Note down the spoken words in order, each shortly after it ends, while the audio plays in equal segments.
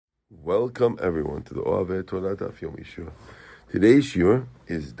Welcome everyone to the Oave Torah Daf Yom Yeshua. Today's shiur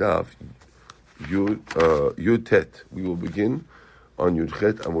is Daf Yud Tet. We will begin on Yud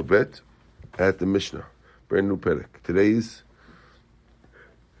Chet Amud Bet at the Mishnah, brand new perek. Today's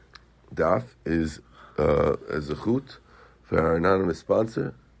Daf is a zechut for our anonymous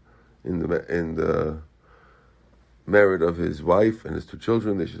sponsor in the merit of his wife and his two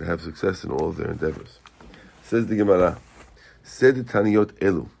children. They should have success in all of their endeavors. Says the Gemara, Sed Taniyot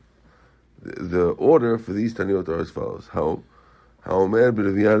Elu. The order for these Taniyot are as follows. Haomer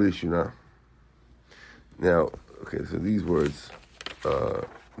b'Reviyah Rishuna. Now, okay, so these words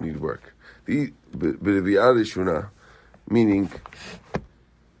need work. The b'Reviyah Rishuna, meaning,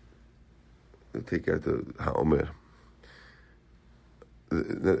 take out the Haomer.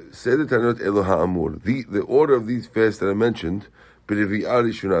 Say the Taniyot Elo Ha'amur. The order of these fasts that I mentioned, b'Reviyah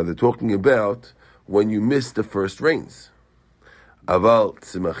Rishuna, they're talking about when you miss the first rains. Aval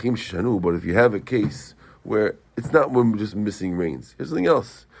tzimachim shanu, but if you have a case where it's not when we're just missing rains, here's something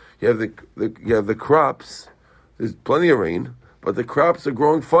else. You have the crops. There's plenty of rain, but the crops are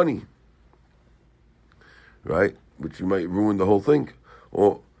growing funny, right? Which you might ruin the whole thing.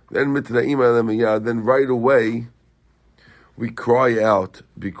 Or then then right away we cry out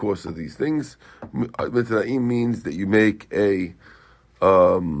because of these things. Mitna'im means that you make a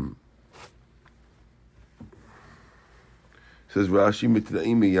says Rashi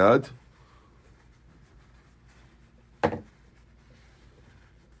mitna'im miyad.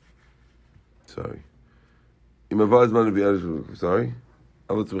 Sorry. Sorry.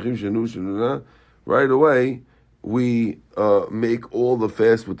 Right away, we make all the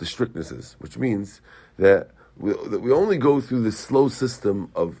fast with the strictnesses, which means that we only go through the slow system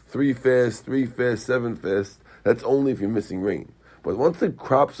of 3 fast, 7 fast. That's only if you're missing rain. But once the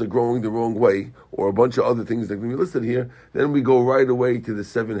crops are growing the wrong way, or a bunch of other things that can be listed here, then we go right away to the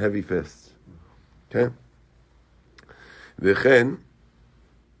 7 heavy fasts. Okay? V'chen,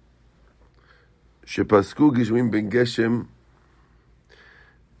 shepasku gishmim ben geshem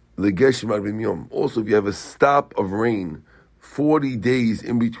legeshem arbim yom. Also, if you have a stop of rain, 40 days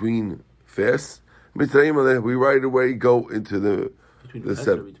in between fasts, we right away go into the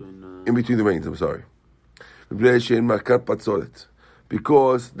 7. In between the rains, I'm sorry.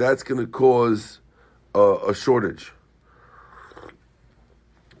 Because that's going to cause a shortage,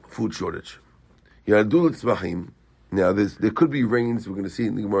 food shortage. Now, there could be rains. We're going to see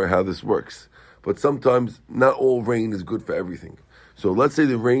in the Gemara how this works. But sometimes not all rain is good for everything. So let's say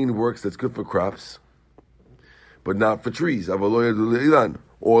the rain works, that's good for crops, but not for trees. Or let's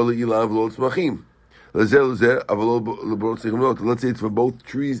say it's for both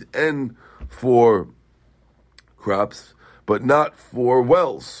trees and for crops, but not for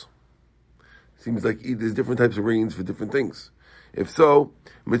wells. Seems like there's different types of rains for different things. If so,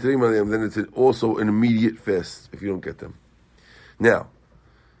 then it's also an immediate fast if you don't get them. Now,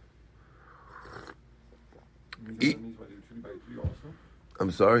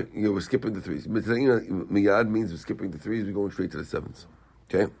 I'm sorry, we're skipping the 3s. Miyad means we're skipping the 3s, we're going straight to the 7s.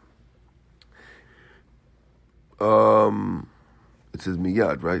 Okay? It says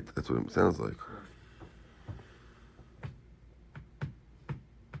miyad, right? That's what it sounds like.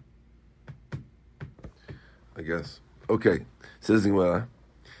 I guess. Okay. Says the Gemara,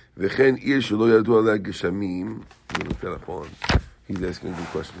 V'chen ir shelo yadu aleh geshamim. Look that up on. He's asking a good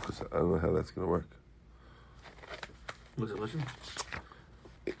question because I don't know how that's going to work. What's the question?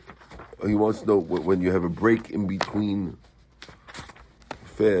 He wants to know when you have a break in between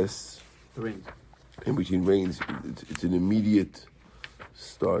fasts. The rains. In between rains, it's an immediate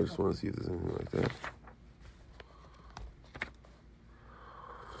start. I just want to see if there's anything like that.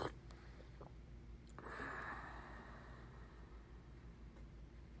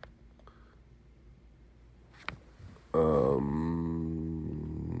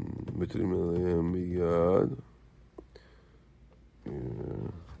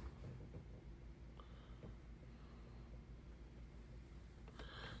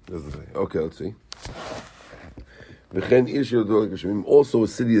 Okay, let's see. Also, a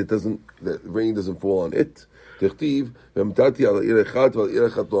city that rain doesn't fall on it. Because like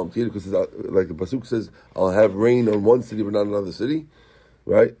the pasuk says, I'll have rain on one city but not another city,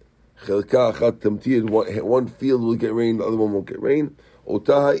 right? One field will get rain, the other one won't get rain. So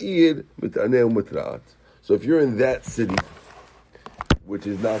if you're in that city, which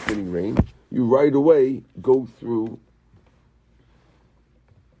is not getting rain, you right away go through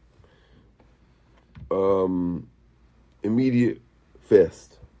immediate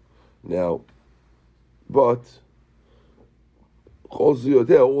fast. Now, but all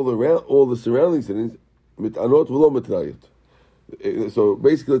the surrounding cities, So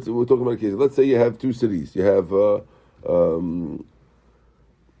basically, we're talking about a case. Let's say you have two cities. You have I don't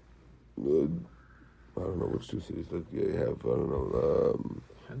know which two cities. You have I don't know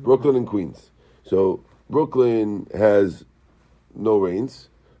Brooklyn and Queens. So Brooklyn has no rains,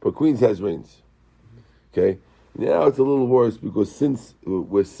 but Queens has rains. Okay. Now it's a little worse because since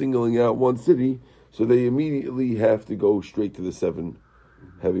we're singling out one city, so they immediately have to go straight to the 7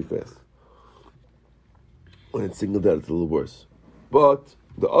 heavy fast. When it's singled out, it's a little worse. But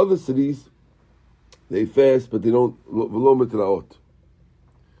the other cities, they fast, but they don't v'lo mitraot.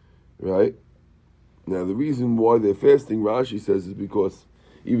 Right? Now the reason why they're fasting, Rashi says, is because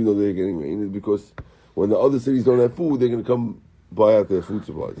even though they're getting rain, is because when the other cities don't have food, they're going to come buy out their food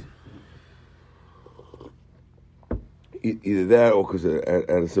supplies. Either that or because out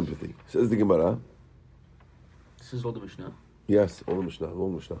of sympathy. Says the Gemara. This is all the Mishnah? Yes, all the Mishnah,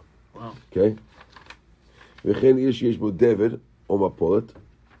 long Mishnah. Wow. Okay?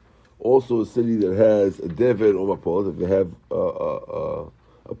 Also a city that has a dever or mapolet, if they have a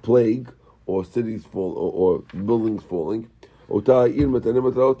plague, or cities fall, or buildings falling,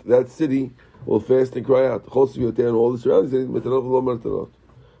 that city will fast and cry out. All the surroundings, all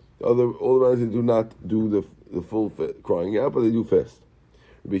the they do not do the full crying out, but they do fast.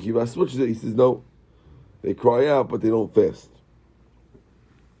 Rabbi Akiva switches it. He says no, they cry out, but they don't fast.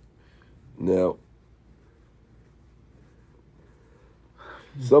 Now,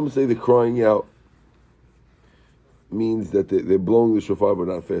 some say the crying out means that they're blowing the shofar but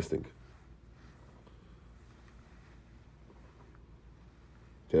not fasting.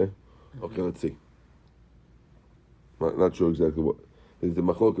 Okay? Okay, let's see. Not sure exactly what. There's the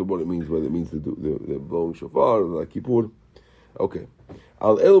machlokah what it means, whether it means they're blowing shofar or like kippur. Okay.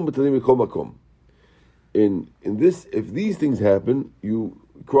 Al elum b'talim mikol makom. In this, if these things happen, you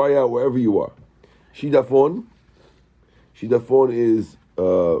cry out wherever you are. Shidafon. Shidafon is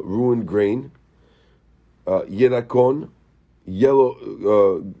ruined grain. Yerakon, yellow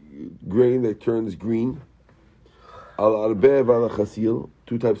grain that turns green. Al arbev al chasil,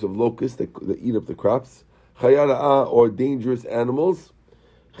 2 types of locusts that eat up the crops. Chayara'a, or dangerous animals.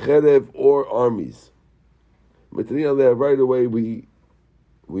 Cherev, or armies. There, right away we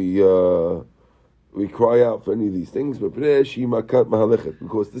cry out for any of these things,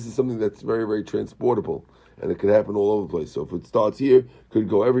 because this is something that's very, very transportable, and it could happen all over the place. So if it starts here, it could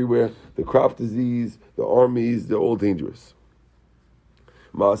go everywhere. The crop disease, the armies, they're all dangerous.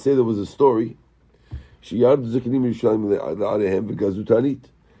 Maaseh, there was a story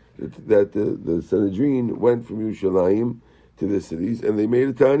that the Sanhedrin went from Yerushalayim to the cities, and they made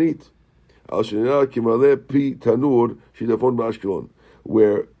a ta'anit.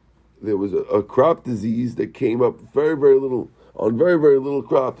 Where there was a crop disease that came up very, very little, on very, very little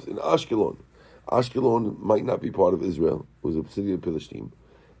crops in Ashkelon. Ashkelon might not be part of Israel. It was a city of Philistine.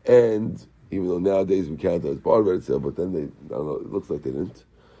 And even though nowadays we count it as part of it itself, but then I don't know, it looks like they didn't.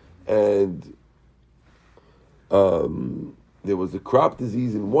 And there was a crop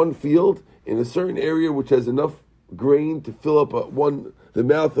disease in one field in a certain area which has enough grain to fill up the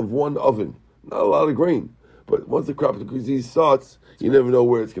mouth of one oven. Not a lot of grain. But once the crop disease starts, you never know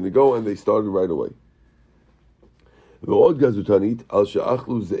where it's going to go, and they started right away. On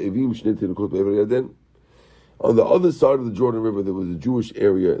the other side of the Jordan River, there was a Jewish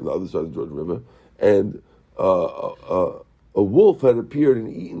area on the other side of the Jordan River, and a wolf had appeared and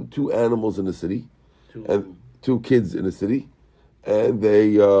eaten 2 animals in the city, and 2 kids in the city, and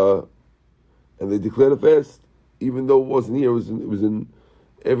they declared a fast, even though it wasn't here. It was in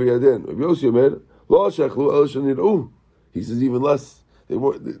every Aden. Rabbi Yossi Omer, he says even less. They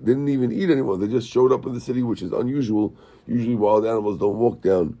didn't even eat anyone. They just showed up in the city, which is unusual. Usually wild animals don't walk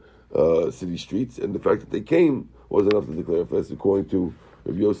down city streets, and the fact that they came was enough to declare a fast, according to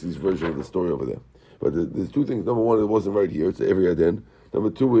Rabbi Yossi's version of the story over there. But there's 2 things. Number 1, it wasn't right here. It's every Aden. Number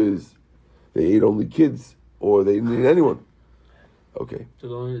 2 is they ate only kids, or they didn't eat anyone. Okay.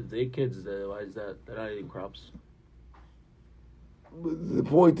 So they ate kids. Why is that? They're not eating crops. The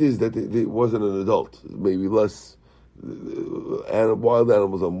point is that it wasn't an adult. Maybe less. Wild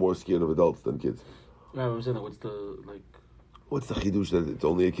animals are more scared of adults than kids. Yeah, I'm saying that. What's the chidush that it's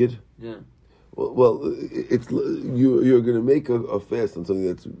only a kid? Yeah. Well, it's you're going to make a fast on something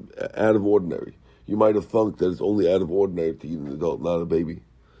that's out of ordinary. You might have thunk that it's only out of ordinary to eat an adult, not a baby.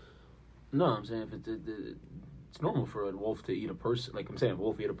 No, I'm saying if it's normal for a wolf to eat a person. Like I'm saying, a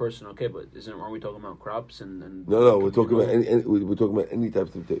wolf eat a person, okay, but aren't we talking about crops and No, we're talking about we're talking about any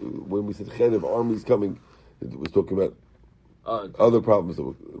types of. When we said cherev, armies coming, it was talking about other problems.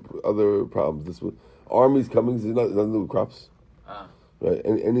 This was armies coming is nothing to do with crops. Right,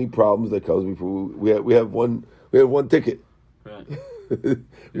 and any problems that comes before we have one ticket. Right.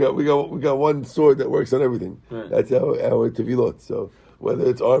 we got one sword that works on everything. Right. That's our tefillot. So whether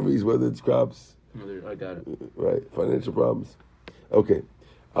it's armies, whether it's crops, I got it. right? Financial problems. Okay.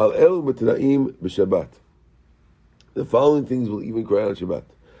 Al elu mitna'im b'Shabbat. The following things will even cry on Shabbat.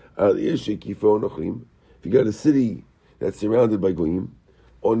 Al if you got a city that's surrounded by goyim,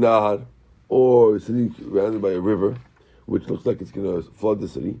 or nahar, or a city surrounded by a river, which looks like it's going to flood the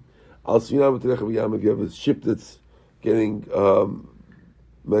city. Al if you have a ship that's getting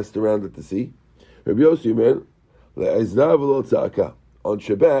messed around at the sea. Rabbi Yossi, man, on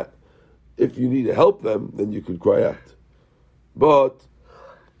Shabbat, if you need to help them, then you could cry out. But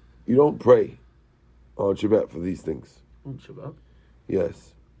you don't pray on Shabbat for these things. On Shabbat?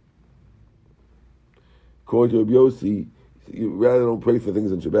 Yes. According to Rabbi Yossi, you rather don't pray for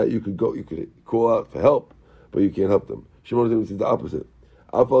things on Shabbat. You could call out for help, but you can't help them. Shimon says the opposite.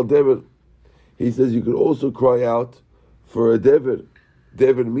 Afal David, he says you could also cry out for a David.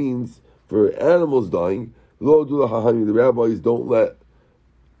 David means for animals dying. The rabbis don't let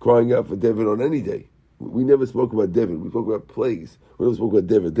crying out for David on any day. We never spoke about David. We spoke about plagues. We never spoke about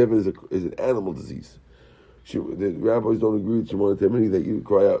David. David is an animal disease. The rabbis don't agree with Shimon Temini that you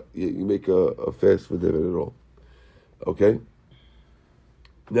cry out, you make a fast for David at all. Okay?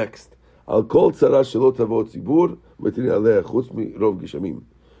 Next. I'll call tzara shelot tavot tzibur metini aleh chutz mi rov gishamim.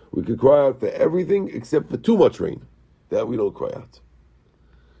 We can cry out for everything except for too much rain. That we don't cry out.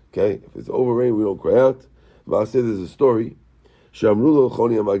 Okay? If it's over rain, we don't cry out. Maaseh, there's a story. Shamru lo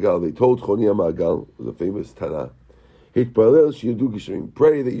Choni HaMagal. They told Choni HaMagal, who was a famous Tana, Hitpalel sheyadu gishamim.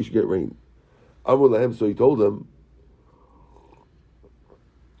 Pray that you should get rain. Amr lahem, so he told them,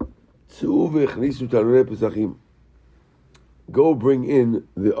 go bring in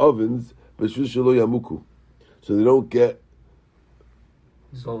the ovens, so they don't get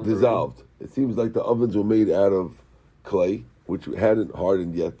dissolved. It seems like the ovens were made out of clay, which hadn't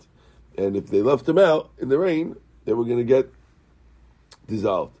hardened yet. And if they left them out in the rain, they were going to get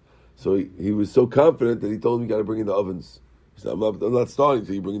dissolved. So he was so confident that he told him, you got to bring in the ovens. He said, I'm not starting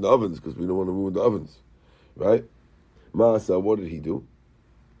until you bring in the ovens, because we don't want to ruin the ovens. Right? Maasa, what did he do?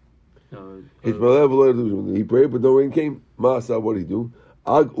 He prayed, but no rain came. Maasa, what did he do?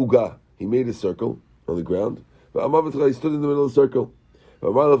 Ag uga, he made a circle on the ground. He stood in the middle of the circle.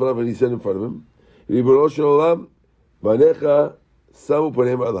 And he said in front of him,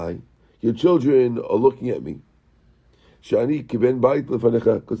 your children are looking at me.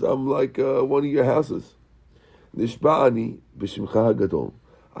 Because I'm like one of your houses. I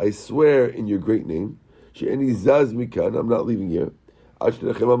swear in your great name, I'm not leaving here.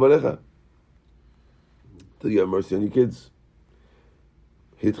 Till you have mercy on your kids.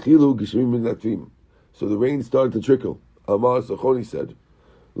 So the rain started to trickle. Amar Sachoni said,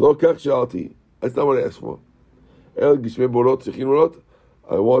 Lo kach shalti. That's not what I asked for. I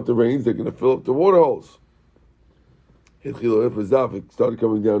want the rains, they're going to fill up the water holes. It started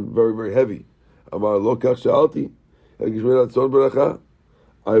coming down very, very heavy. Amar Lo kach shalti.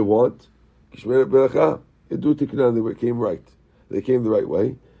 I want Gishmeret Beracha. They came right. They came the right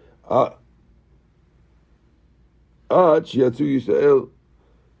way. Shiatzu Yisrael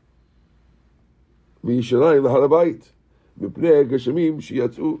Miyishalayim L'Harabayit Mipnei Gashamim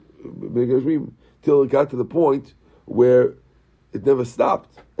Shiatzu Begashmim, till it got to the point where it never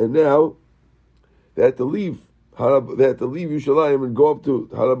stopped, and now they had to leave. They had to leave Yerushalayim and go up to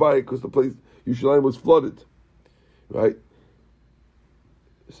Harabayit because the place Yerushalayim was flooded. Right?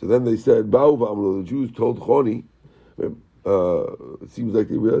 So then they said, Ba'u v'amru, the Jews told Choni, it seems like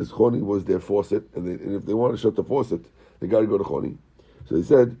they realized Choni was their faucet, and if they want to shut the faucet, they got to go to Choni. So they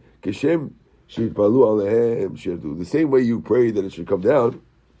said, Keshem shitpalu alehem shirdu. The same way you pray that it should come down,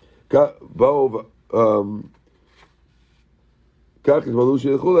 please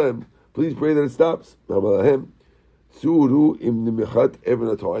pray that it stops.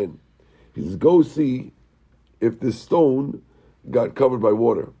 He says, go see if the stone got covered by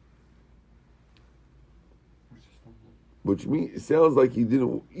water. Which means, it sounds like he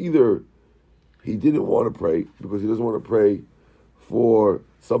didn't want to pray because he doesn't want to pray for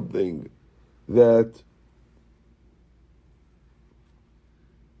something that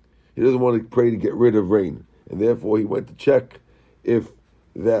he doesn't want to pray to get rid of rain, and therefore he went to check if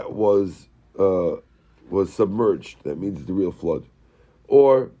that was submerged. That means it's the real flood,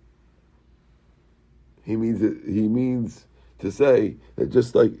 or he means to say that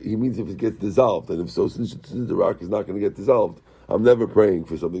just like he means if it gets dissolved, and if so, since the rock is not going to get dissolved, I'm never praying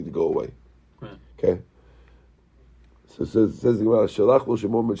for something to go away. Right. Okay. So it says the Gemara, Shalach lo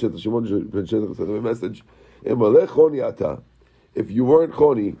Shimon ben Shetach sent him a message. Emalech Choni ata. If you weren't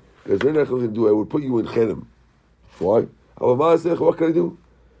Choni, because they're not going to do, I would put you in Chenem. Why? What can I do?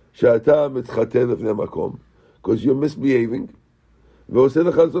 Because you're misbehaving. And he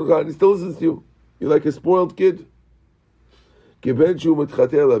still listens to you. You're like a spoiled kid. Like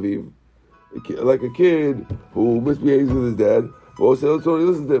a kid who misbehaves with his dad. He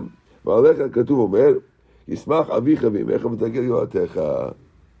listens to him.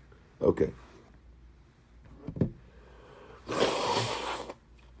 Okay.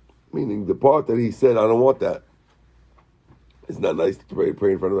 Meaning the part that he said, I don't want that. It's not nice to pray in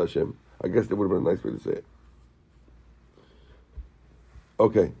front of Hashem. I guess that would have been a nice way to say it.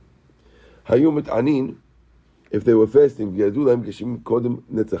 Okay. Hayum anin, if they were fasting,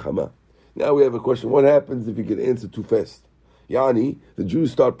 now we have a question. What happens if you get answered too fast? Yani, the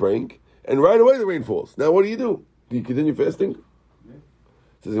Jews start praying, and right away the rain falls. Now what do? Do you continue fasting?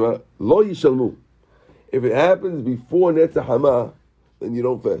 Says Lo yishalmu. If it happens before Netzach, then you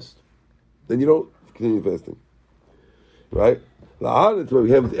don't fast. Then you don't continue fasting. Right?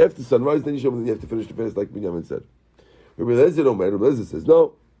 We have after sunrise, then you have to finish the fast, like Binyamin said. Rabbi Eliezer says,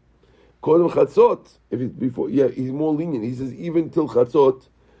 no. Kodem chatzot, if it's before, he's more lenient. He says, even till chatzot,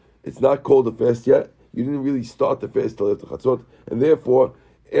 it's not called a fast yet. You didn't really start the fast till after chatzot, and therefore,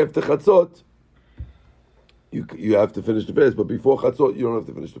 after chatzot, you have to finish the fast, but before chatzot, you don't have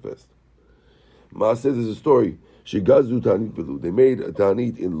to finish the fast. Ma says there's a story. Shigazu ta'anit belud. They made a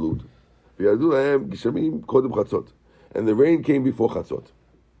ta'anit in Lud. And the rain came before chatzot.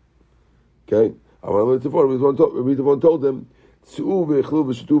 Okay? Rabbi Tavon told them,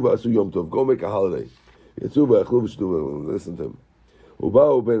 go make a holiday. Listen to him. And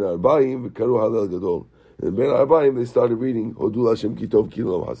Ben Arbaim, they started reading Hodul Hashem Kitov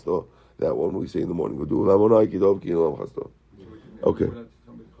Kilam Hasto. That one we say in the morning. Hodul Lamonai Kitov Kilam Hasto. Okay. For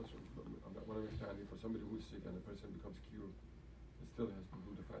somebody who's sick and the person becomes cured, it still has to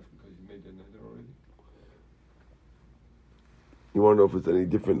do the fast because he made the neder already. You want to know if it's any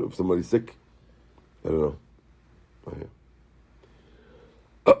different if somebody's sick? I don't know. Okay.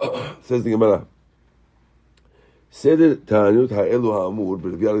 Says the Gemara. Seder Ta'anut Ha'elu Ha'amur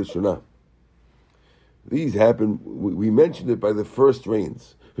B'Reviyah Rishonah. These happen, we mentioned it by the first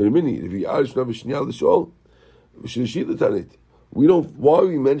rains. We don't, why are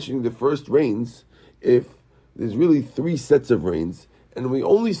we mentioning the first rains if there's really 3 sets of rains, and we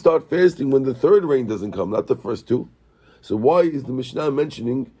only start fasting when the third rain doesn't come, not the first 2? So why is the Mishnah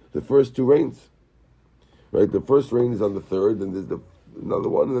mentioning the first 2 rains? Right, the first rain is on the 3rd, then there's another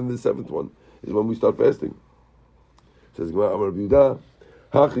one, and then the 7th one is when we start fasting. Says Gemara, Amar B'Yehuda,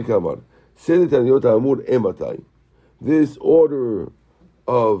 Hachi Kamar. This order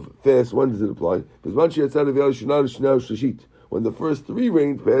of fast, when does it apply? When the first 3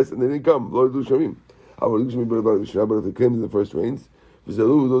 rains passed and they didn't come. But if it came in the first rains,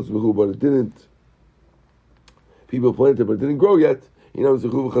 but it didn't. People planted, but it didn't grow yet.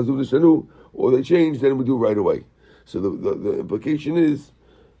 Or they changed, then we do it right away. So the implication is,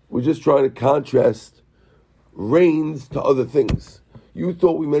 we're just trying to contrast rains to other things. You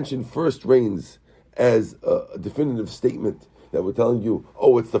thought we mentioned first rains as a definitive statement that we're telling you,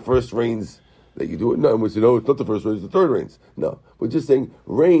 oh, it's the first rains that you do it. No, and we say, no, it's not the first rains, it's the third rains. No, we're just saying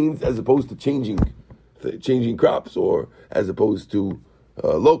rains as opposed to changing crops, or as opposed to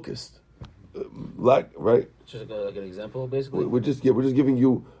locust. Right? Just like an example, basically? We're just giving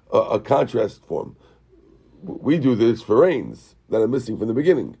you a contrast form. We do this for rains that are missing from the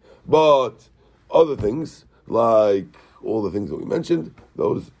beginning. But other things, like all the things that we mentioned,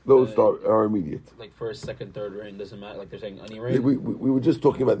 those are immediate. Like first, second, third rain doesn't matter. Like they're saying any rain. We were just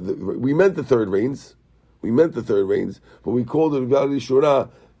talking about we meant the third rains. We meant the third rains, but we called it Reviyah Rishonah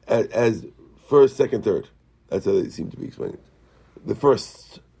as first, second, third. That's how they seem to be explaining it. The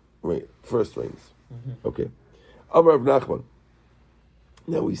first rains. Mm-hmm. Okay. Amar Rav Nachman.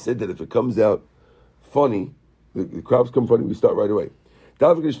 Now we said that if it comes out funny, the crops come funny, we start right away.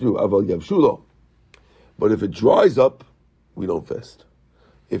 But if it dries up, we don't fast.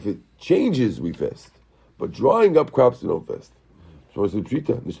 If it changes, we fast. But drying up crops, we don't fast.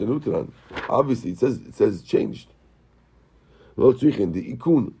 Obviously, it says it's changed. We're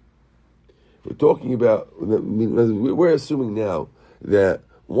talking about, we're assuming now that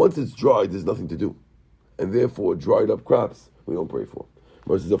once it's dried, there's nothing to do. And therefore, dried up crops, we don't pray for.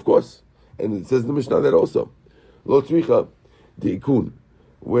 Versus, of course, and it says in the Mishnah that also. Lo tzricha de'ikun,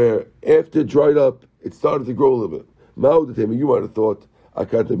 where after dried up, it started to grow a little bit. You might have thought,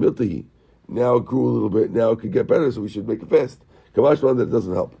 akata miltahi, now it grew a little bit, now it could get better, so we should make a fast. Kamashman, that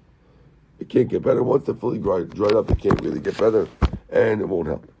doesn't help. It can't get better. Once it's fully dried up, it can't really get better, and it won't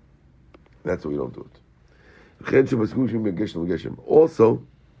help. That's why we don't do it. Also,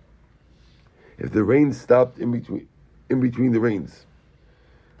 if the rain stopped in between, in between the rains.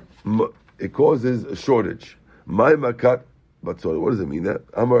 It causes a shortage. My makat batzoret. What does it mean that?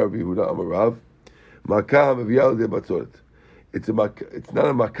 Amar Rabbi Yehuda, Amar Rav. Makah meviyah de batzoret. It's not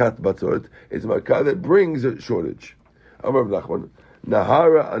a makat batzoret. It's a makat that brings a shortage. Amar Rav Nachman.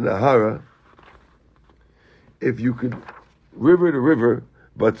 Nahara a nahara. If you could river to river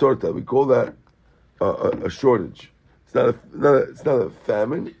batzorta, we call that a shortage. It's not a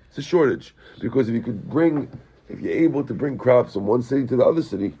famine. It's a shortage because if you're able to bring crops from one city to the other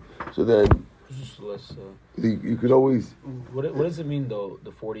city, so then Just less, you could always what does it mean though?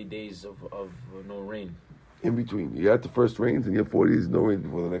 The 40 days of no rain. in between. You had the first rains and you have 40 days no rain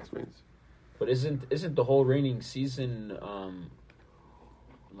before the next rains. But isn't the whole raining season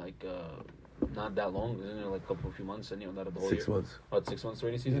not that long? Isn't it like a few months and not the whole 6 year? months. About 6 months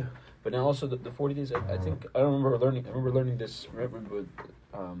rainy season. Yeah. But now also the 40 days. I think I remember learning this. Remember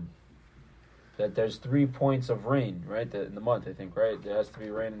that there's 3 points of rain, right? In the month, I think, right? There has to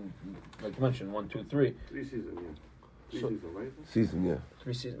be rain, like you mentioned, 1, 2, 3. 3 seasons, yeah. Three So- seasons, right? Season, yeah.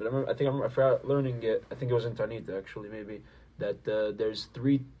 3 seasons. But I forgot learning it. I think it was in Tanita actually, maybe that there's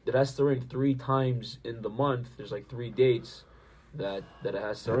 3. It has to rain 3 times in the month. There's like 3 dates that it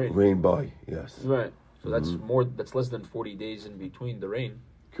has to rain. Rain by, yes. Right. So that's more. That's less than 40 days in between the rain.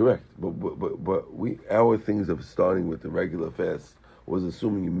 Correct. But our things of starting with the regular fast was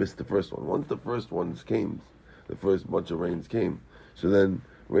assuming you missed the first one. Once the first ones came, the first bunch of rains came, so then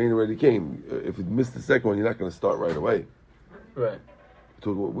rain already came. If you missed the second one, you're not going to start right away. Right.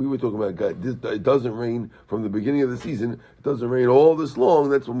 We were talking about, it doesn't rain from the beginning of the season. It doesn't rain all this long.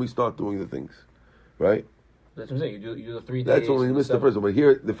 That's when we start doing the things, right? That's what I'm saying. You do the 3 days. That's when we missed the first one. But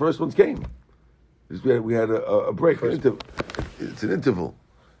here, the first ones came. We had a break. It's an interval.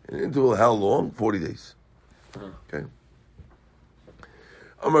 An interval, how long? 40 days. Okay.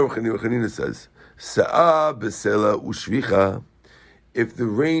 Amar Chanina says, "Sa'a besela ushvicha." If the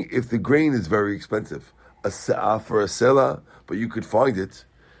grain is very expensive, a sa'a for a sela, but you could find it,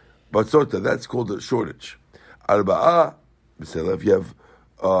 batzorta, that's called a shortage. Arba'a besela, if you have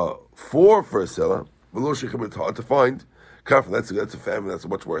 4 for a sela, below shechim, it's hard to find. Kafir, that's a famine. That's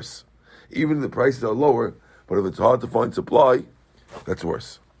much worse. Even if the prices are lower, but if it's hard to find supply, that's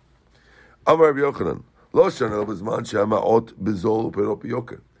worse. Amar Rabbi Yochanan. That's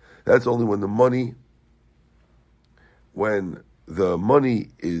only when the money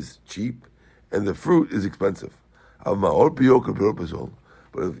is cheap and the fruit is expensive. But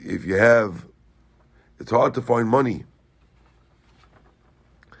if you have, it's hard to find money,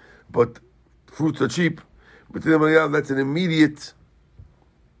 but fruits are cheap. But that's an immediate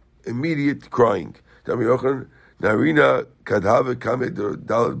crying.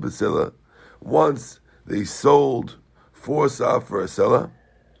 Once they sold 4 sa for a seller.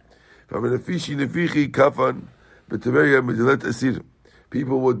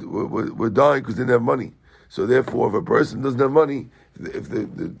 People were dying because they didn't have money. So therefore, if a person doesn't have money, if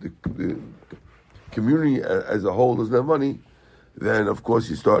the community as a whole doesn't have money, then of course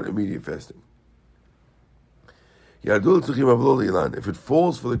you start immediate fasting. If it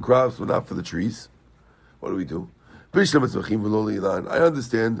falls for the crops but not for the trees, what do we do? I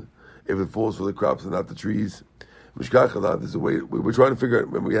understand if it falls for the crops and not the trees. There's a way. We're trying to figure out.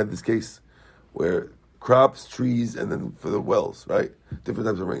 Remember, we had this case where crops, trees, and then for the wells, right? Different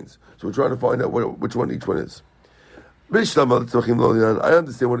types of rains. So we're trying to find out which one each one is. I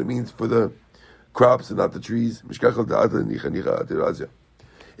understand what it means for the crops and not the trees.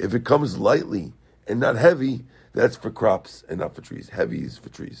 If it comes lightly and not heavy, that's for crops and not for trees. Heavy is for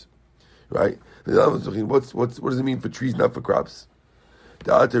trees, right? What does it mean for trees, not for crops?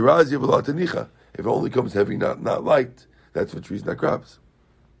 If it only comes heavy, not light, that's for trees, not crops.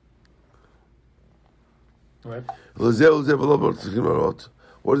 Right. What does it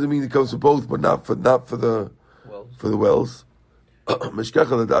mean? It comes for both, but not for the wells. If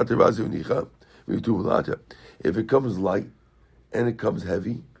it comes light and it comes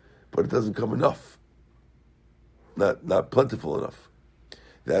heavy, but it doesn't come enough, not plentiful enough,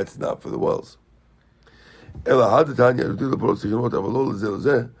 that's not for the wells. What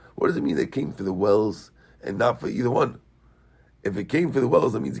does it mean that it came for the wells and not for either one? If it came for the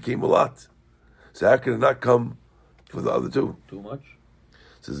wells, that means it came a lot. So how can it not come for the other two? Too much?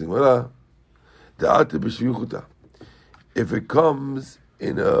 Says Gemara, if it comes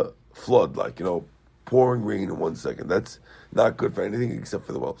in a flood, like, pouring rain in 1 second, that's not good for anything except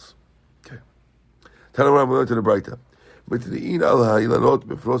for the wells. Okay.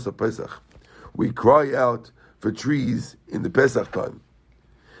 We cry out for trees in the Pesach time.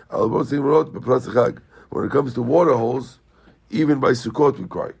 When it comes to water holes, even by Sukkot we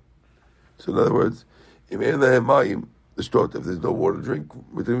cry. So in other words, the shtot. If there's no water to drink,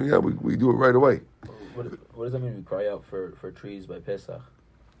 we do it right away. What does that mean? We cry out for trees by Pesach.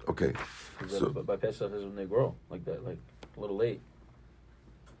 Okay. So By Pesach is when they grow like that, like a little late.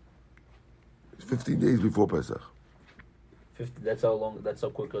 it's 15 days before Pesach. 50. That's how long. That's how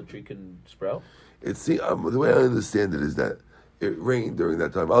quick a tree can sprout. The way I understand it is that it rained during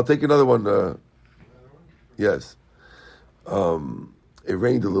that time. I'll take another one. Yes. It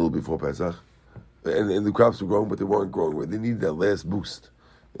rained a little before Pesach, and the crops were growing, but they weren't growing. They needed that last boost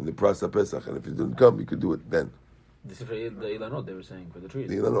in the Prasa Pesach, and if it didn't come, you could do it then. This is the ilanot they were saying for the trees.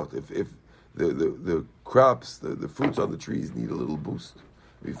 The ilanot. If the crops, the fruits on the trees need a little boost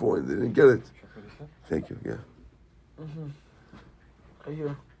before, and they didn't get it. Thank you. Yeah. Mm-hmm. I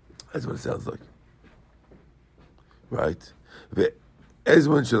hear. That's what it sounds like. Right.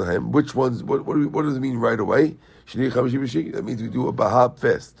 Ezman Shalhem. Which ones? What does it mean right away? That means we do a Bahab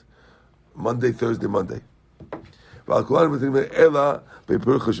fast. Monday, Thursday, Monday. We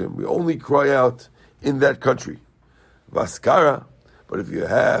only cry out in that country. Vaskara, but if you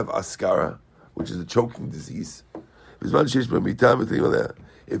have askara, which is a choking disease, if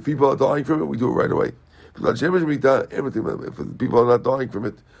people are dying from it, we do it right away. If people are not dying from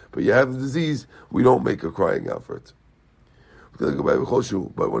it, but you have the disease, we don't make a crying out for it.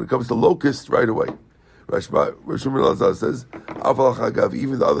 But when it comes to locusts, right away. Rashba says,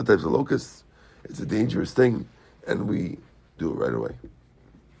 even the other types of locusts, it's a dangerous thing, and we do it right away.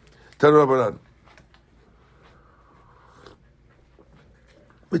 Tanu Rabbanan.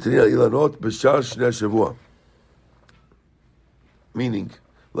 Meaning,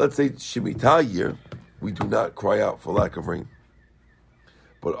 let's say Shemitah year, we do not cry out for lack of rain.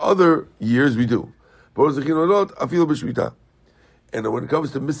 But other years we do. And when it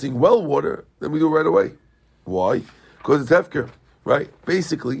comes to missing well water, then we do it right away. Why? Because it's hefker, right?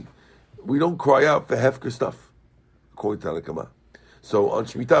 Basically, we don't cry out for hefker stuff, according to Tanakama. So on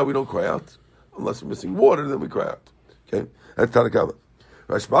Shemitah, we don't cry out. Unless we're missing water, then we cry out. Okay? That's Tanakama.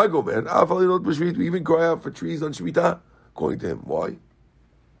 Rashbago, man, we even cry out for trees on Shemitah, according to him. Why?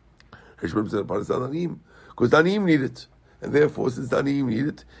 Because Danim need it. And therefore, since Danim need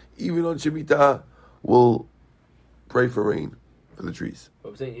it, even on Shemitah, we'll pray for rain for the trees. But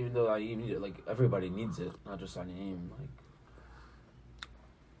I'm saying, even though Danim need it, like everybody needs it, not just Danim. Like,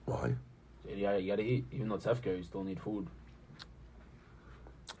 why? You gotta eat. Even though it's hefker, you still need food.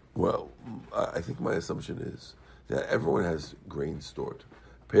 Well, I think my assumption is that everyone has grain stored.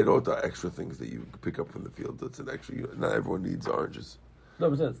 Perot are extra things that you pick up from the field. That's an extra. Not everyone needs oranges. No,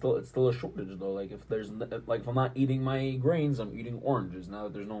 but it's still a shortage though. Like if I'm not eating my grains, I'm eating oranges. Now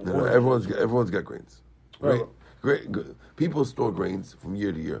that there's no oranges. Everyone's got grains. Right? People store grains from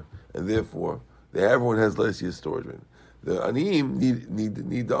year to year, and therefore everyone has last year's storage grain. The aniyim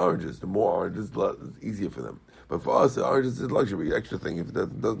need the oranges. The more oranges, it's easier for them. But for us, the oranges is a luxury, extra thing. If you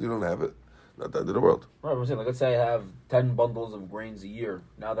don't have it, not the end of the world. Right, I'm saying, like, let's say I have 10 bundles of grains a year.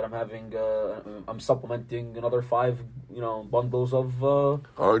 Now that I'm having, I'm supplementing another 5, bundles of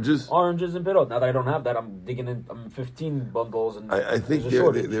oranges and pirot. Now that I don't have that, I'm digging in. I'm 15 bundles, and I think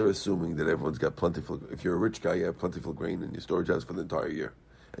they're assuming that everyone's got plentiful. If you're a rich guy, you have plentiful grain in your storage house for the entire year,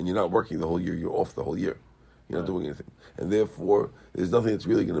 and you're not working the whole year. You're off the whole year. You're not doing anything, and therefore there's nothing that's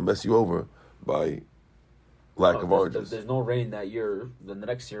really going to mess you over by lack of oranges. There's no rain that year. Then the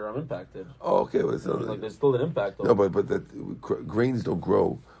next year I'm impacted. Oh, okay. Well, there's still an impact. Though. No, but grains don't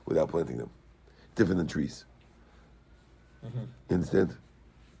grow without planting them. Different than trees. Mm-hmm. You understand?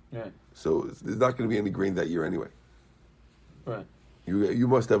 Right. So there's not going to be any grain that year anyway. Right. You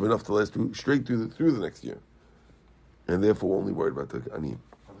must have enough to last straight through the next year, and therefore only worried about the aniyim.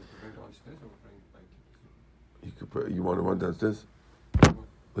 You want to run downstairs?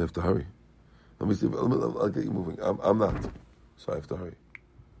 We have to hurry. Let me see. I'll get you moving. I'm not, so I have to hurry.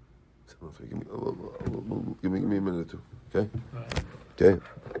 Give me a minute or two. Okay. Okay.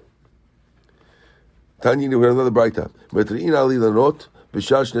 Tanya, we have another bright time. We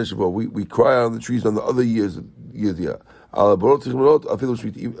cry out on the trees on the other years. Even on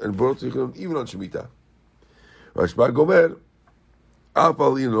Shemitah. Rashba Gomer.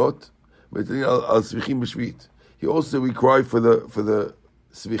 He also we cry for the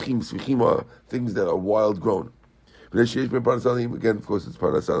svichim. Svichim are things that are wild grown. Again, of course, it's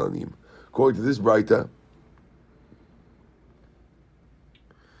Parnas Alanim. According to this Braita,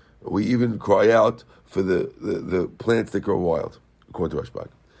 we even cry out for the plants that grow wild. According to Rashbag.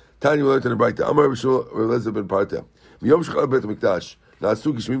 Tanya, we learned in the Braita. Amar Rishon Elazar ben Parta. Miyom Shechal Bet Mikdash.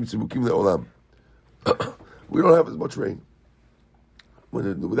 Na'asu Gishmim Tzibukim Le'olam. We don't have as much rain.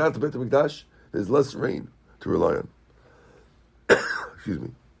 Without the Bet Mikdash, there's less rain to rely on. Excuse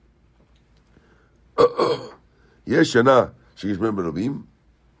me. Yesh shana sheyishmeh merubim.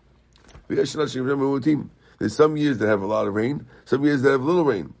 V'yesh shana sheyishmeh merutim. There's some years that have a lot of rain, some years that have little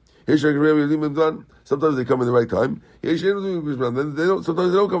rain. Sometimes they come in the right time. Then they don't.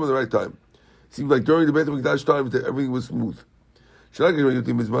 Sometimes they don't come in the right time. It seems like during the Beit HaMikdash time everything was smooth.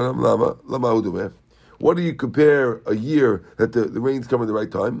 What do you compare a year that the rains come in the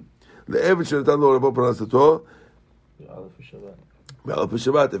right time? If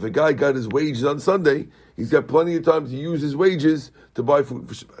a guy got his wages on Sunday, he's got plenty of time to use his wages to buy food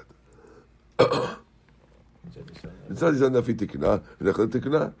for Shabbat.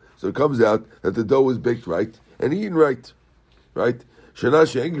 So it comes out that the dough is baked right and eaten right. Right? If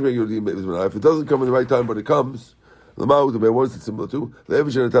it doesn't come in the right time, but it comes, what is it similar to? If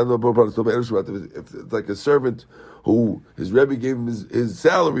it's like a servant who his Rebbe gave him his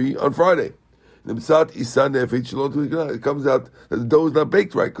salary on Friday. It comes out that the dough is not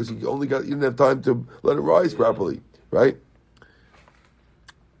baked right because you didn't have time to let it rise properly. Right?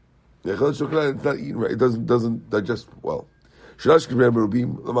 It's not eaten right. It doesn't digest well. If you have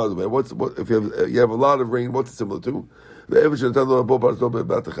a lot of rain, what's it similar to? If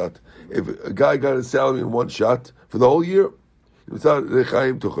a guy got his salary in one shot for the whole year, which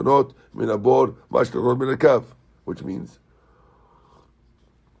means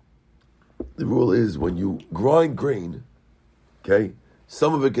the rule is when you grind grain, okay,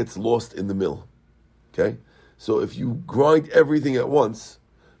 some of it gets lost in the mill. Okay? So if you grind everything at once,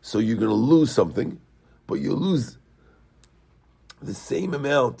 so you're going to lose something, but you lose the same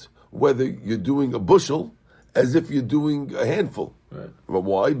amount whether you're doing a bushel as if you're doing a handful. Right. But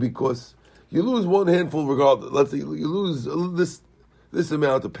why? Because you lose one handful regardless. Let's say you lose this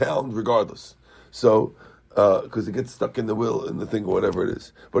amount, a pound, regardless. So, because it gets stuck in the wheel, in the thing, or whatever it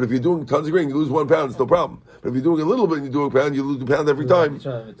is. But if you're doing tons of grain, you lose 1 pound, it's no problem. But if you're doing a little bit and you do a pound, you lose a pound every time.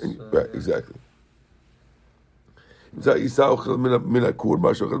 Right, exactly. So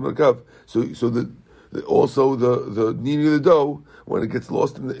also the kneading of the dough, when it gets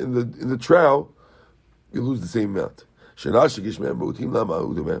lost in the trowel, you lose the same amount. If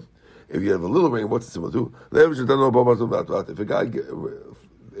you have a little rain, what's it similar to?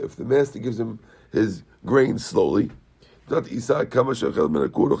 If the master gives him his grain slowly,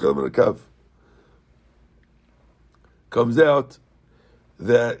 comes out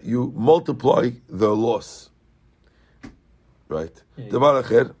that you multiply the loss. Right? If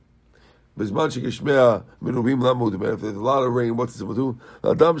there's a lot of rain, what's it supposed to do?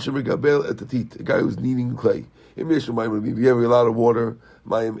 A guy who's kneading clay. If you have a lot of water,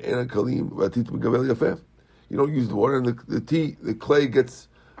 you don't use the water, and the clay gets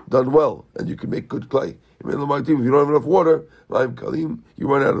done well, and you can make good clay. If you don't have enough water, you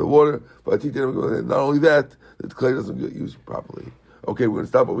run out of the water. But not only that, the clay doesn't get used properly. Okay, we're going to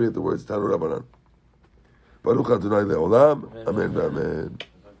stop over here at the words Tanu Rabbanan. Baruch Adonai Le'olam. Amen. Amen.